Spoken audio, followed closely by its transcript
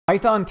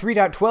Python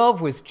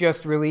 3.12 was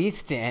just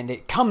released, and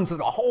it comes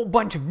with a whole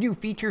bunch of new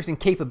features and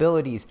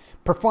capabilities.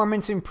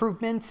 Performance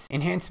improvements,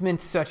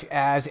 enhancements such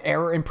as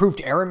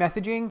improved error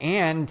messaging,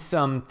 and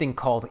something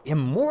called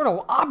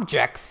Immortal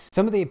Objects.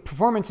 Some of the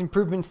performance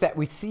improvements that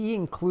we see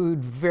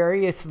include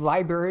various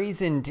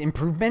libraries and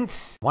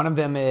improvements. One of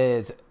them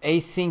is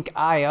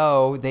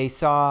AsyncIO. They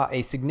saw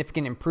a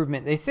significant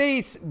improvement. They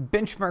say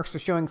benchmarks are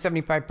showing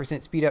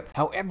 75% speed up.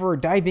 However,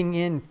 diving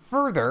in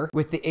further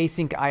with the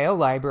AsyncIO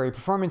library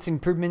performance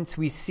improvements,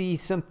 we see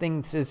some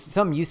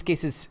use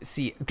cases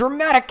see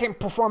dramatic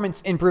performance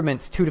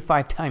improvements 2 to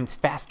 5 times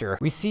faster.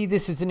 We see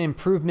this as an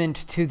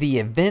improvement to the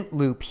event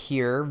loop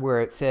here where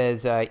it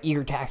says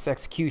eager task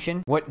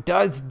execution. What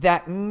does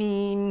that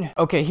mean?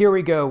 Okay, here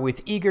we go.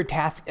 With eager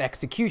task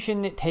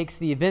execution, it takes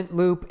the event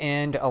loop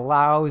and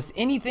allows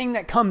anything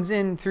that comes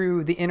in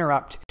through the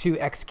interrupt to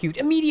execute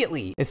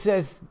immediately. It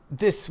says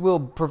this will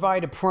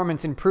provide a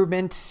performance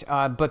improvement,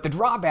 but the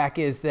drawback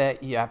is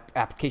that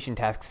application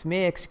tasks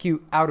may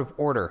execute out of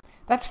order.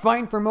 That's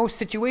fine for most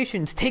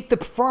situations. Take the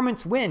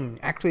performance win.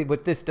 Actually,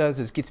 what this does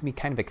is gets me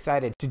kind of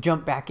excited to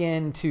jump back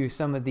into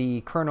some of the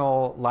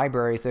kernel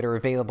libraries that are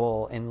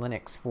available in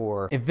Linux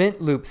for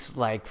event loops,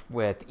 like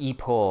with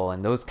epoll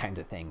and those kinds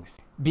of things.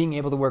 Being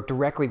able to work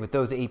directly with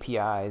those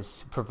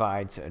APIs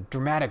provides a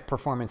dramatic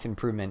performance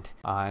improvement,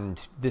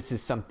 and this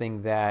is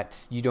something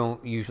that you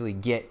don't usually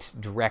get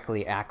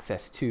directly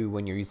access to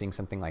when you're using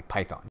something like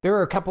Python. There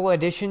are a couple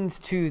additions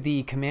to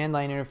the command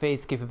line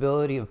interface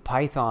capability of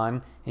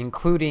Python,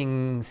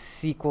 including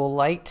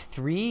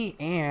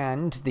SQLite3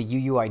 and the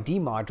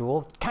UUID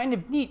module. Kind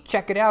of neat.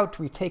 Check it out.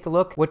 We take a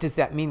look. What does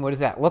that mean? What does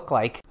that look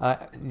like?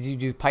 You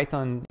do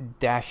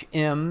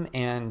Python-m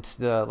and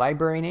the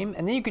library name,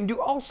 and then you can do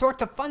all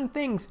sorts of fun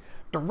things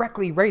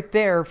directly right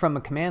there from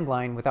a command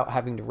line without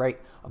having to write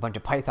a bunch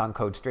of Python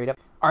code straight up.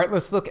 All right,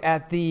 let's look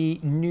at the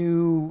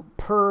new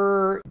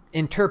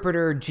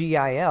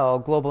per-interpreter-gil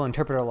global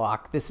interpreter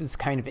lock. This is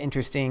kind of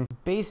interesting.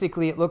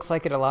 Basically, it looks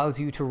like it allows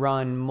you to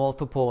run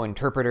multiple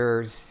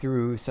interpreters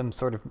through some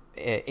sort of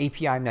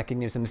API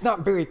mechanism. It's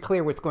not very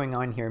clear what's going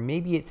on here.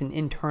 Maybe it's an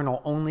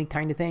internal only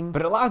kind of thing,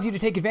 but it allows you to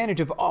take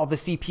advantage of all the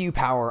CPU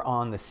power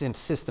on the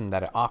system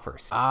that it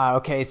offers.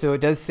 Okay, so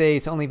it does say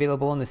it's only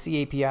available in the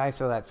C API,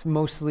 so that's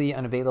mostly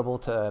unavailable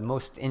to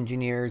most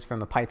engineers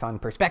from a Python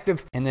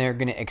perspective, and they're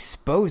going to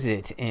expose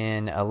it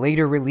in a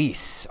later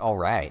release. All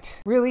right.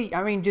 Really,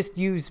 I mean, just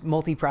use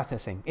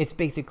multiprocessing. It's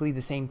basically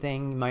the same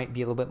thing. Might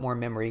be a little bit more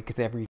memory because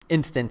every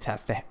instance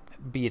has to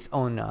be its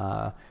own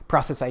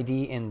process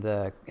ID in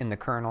the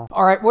kernel.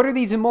 All right, what are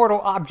these Immortal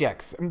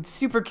Objects? I'm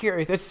super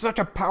curious. It's such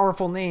a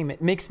powerful name.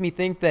 It makes me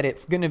think that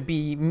it's gonna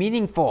be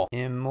meaningful.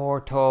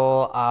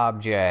 Immortal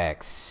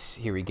Objects.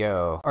 Here we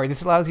go. All right,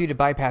 this allows you to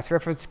bypass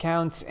reference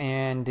accounts,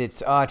 and it's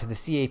to the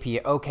C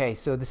API. Okay,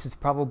 so this is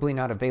probably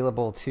not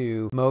available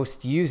to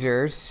most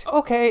users.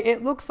 Okay,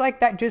 it looks like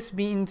that just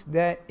means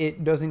that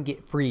it doesn't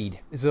get freed.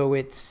 So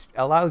it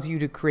allows you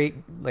to create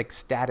like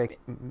static.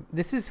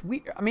 This is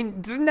weird. I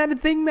mean, isn't that a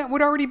thing that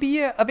would already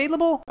be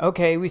available?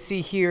 Okay, we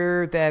see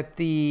here that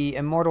the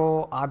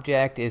Immortal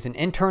Object is an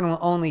internal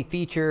only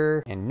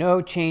feature and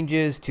no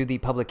changes to the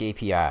public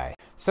API.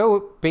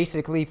 So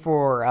basically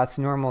for us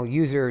normal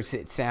users,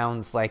 it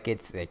sounds like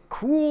it's a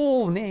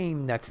cool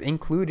name that's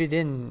included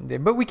in there,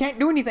 but we can't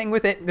do anything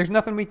with it. There's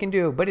nothing we can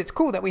do, but it's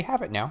cool that we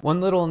have it now.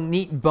 One little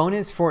neat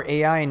bonus for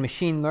AI and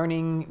machine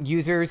learning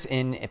users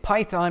in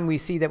Python, we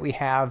see that we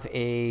have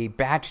a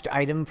batched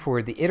item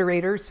for the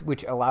iterators,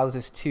 which allows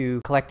us to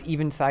collect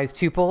even-sized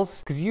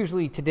tuples. Because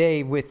usually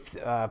today with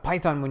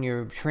Python, when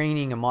you're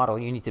training a model,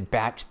 you need to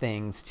batch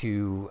things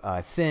to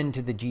send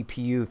to the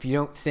GPU. If you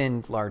don't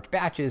send large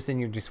batches, then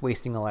you're just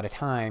wasting a lot of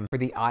time for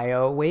the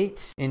IO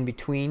wait in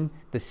between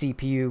the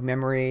CPU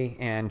memory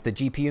and the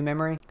GPU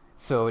memory.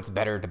 So it's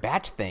better to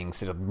batch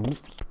things. It'll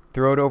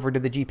throw it over to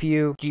the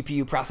GPU.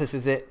 GPU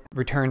processes it,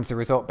 returns the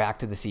result back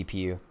to the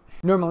CPU.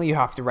 Normally you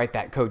have to write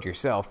that code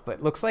yourself, but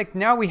it looks like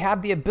now we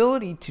have the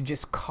ability to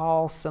just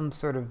call some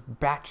sort of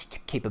batched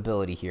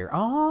capability here.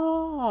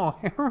 Oh,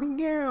 here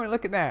we go,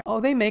 look at that.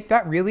 Oh, they make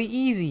that really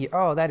easy.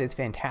 Oh, that is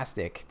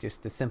fantastic.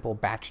 Just a simple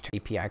batched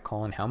API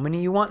calling how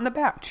many you want in the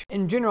batch.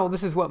 In general,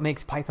 this is what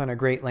makes Python a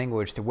great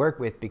language to work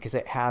with because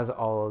it has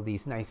all of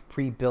these nice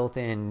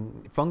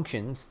pre-built-in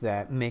functions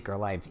that make our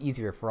lives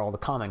easier for all the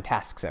common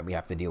tasks that we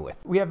have to deal with.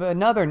 We have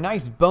another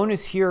nice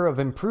bonus here of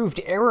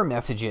improved error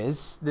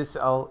messages. This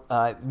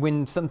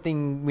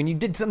when you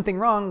did something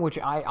wrong, which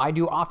I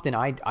do often,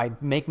 I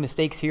make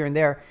mistakes here and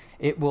there,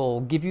 it will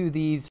give you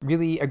these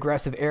really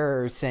aggressive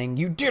errors saying,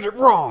 you did it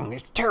wrong,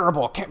 it's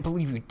terrible, I can't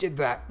believe you did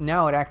that.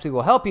 Now it actually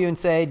will help you and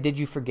say, did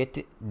you forget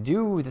to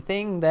do the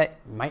thing that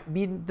might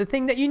be the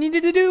thing that you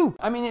needed to do?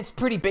 I mean, it's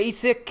pretty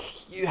basic.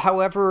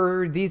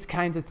 However, these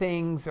kinds of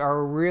things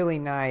are really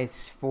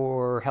nice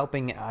for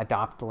helping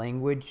adopt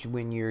language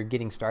when you're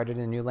getting started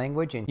in a new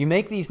language. And you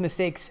make these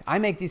mistakes, I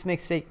make these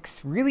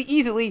mistakes really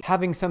easily.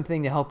 Having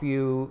something to help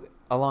you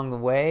along the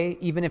way,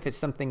 even if it's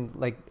something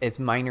like as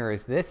minor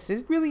as this,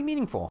 is really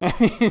meaningful. I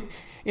mean,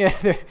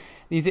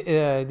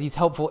 yeah, these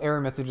helpful error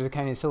messages are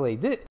kind of silly.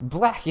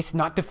 Black is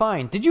not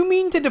defined. Did you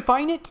mean to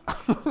define it?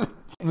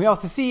 And we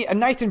also see a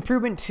nice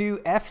improvement to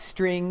F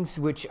strings,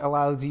 which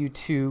allows you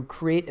to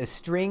create a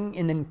string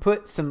and then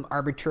put some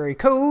arbitrary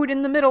code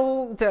in the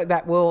middle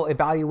that will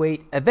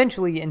evaluate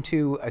eventually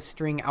into a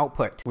string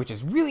output, which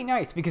is really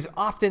nice because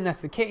often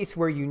that's the case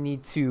where you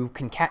need to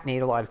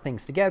concatenate a lot of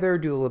things together,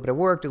 do a little bit of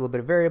work, do a little bit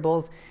of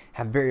variables,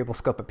 have variable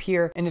scope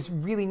appear. And it's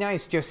really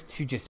nice just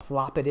to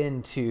plop it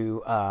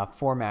into a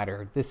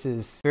formatter. This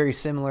is very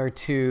similar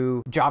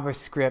to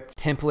JavaScript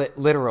template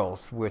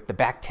literals with the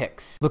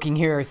backticks. Looking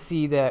here,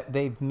 see that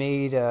they've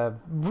made a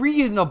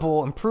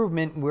reasonable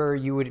improvement where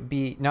you would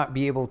not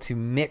be able to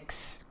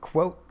mix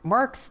quote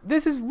marks.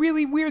 This is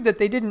really weird that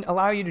they didn't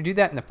allow you to do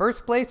that in the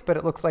first place, but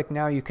it looks like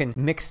now you can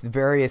mix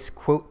various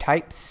quote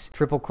types,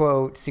 triple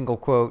quote, single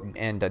quote,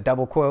 and a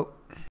double quote.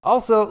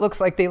 Also, it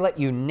looks like they let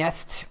you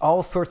nest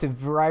all sorts of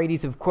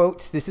varieties of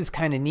quotes. This is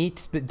kind of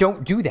neat, but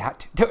don't do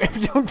that.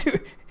 Don't do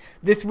it.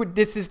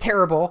 This is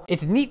terrible.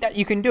 It's neat that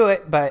you can do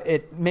it, but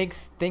it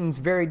makes things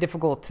very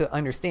difficult to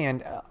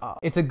understand.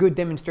 It's a good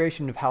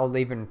demonstration of how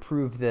they've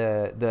improved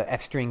the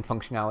F-string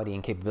functionality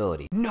and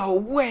capability. No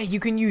way,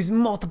 you can use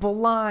multiple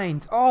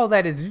lines. Oh,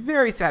 that is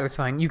very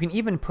satisfying. You can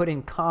even put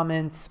in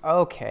comments.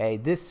 Okay,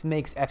 this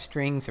makes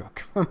F-strings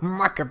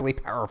remarkably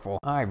powerful.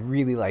 I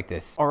really like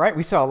this. All right,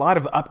 we saw a lot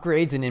of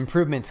upgrades and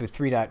improvements with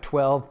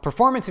 3.12.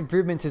 Performance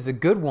improvements is a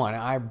good one.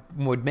 I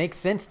would make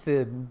sense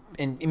to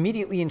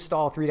immediately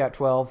install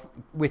 3.12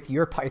 with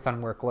your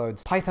Python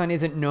workloads. Python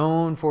isn't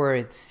known for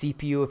its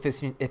CPU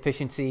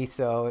efficiency,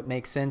 so it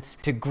makes sense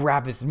to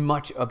grab as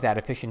much of that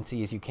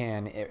efficiency as you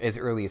can as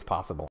early as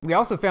possible. We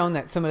also found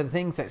that some of the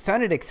things that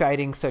sounded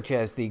exciting, such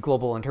as the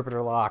global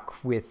interpreter lock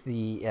with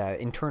the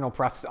internal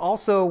process,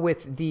 also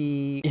with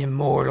the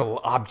Immortal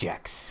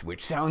Objects,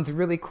 which sounds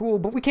really cool,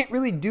 but we can't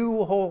really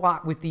do a whole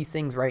lot with these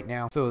things right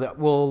now. So that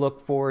we'll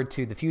look forward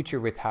to the future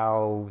with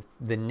how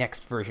the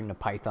next version of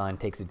Python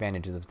takes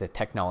advantage of the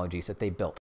technologies that they built.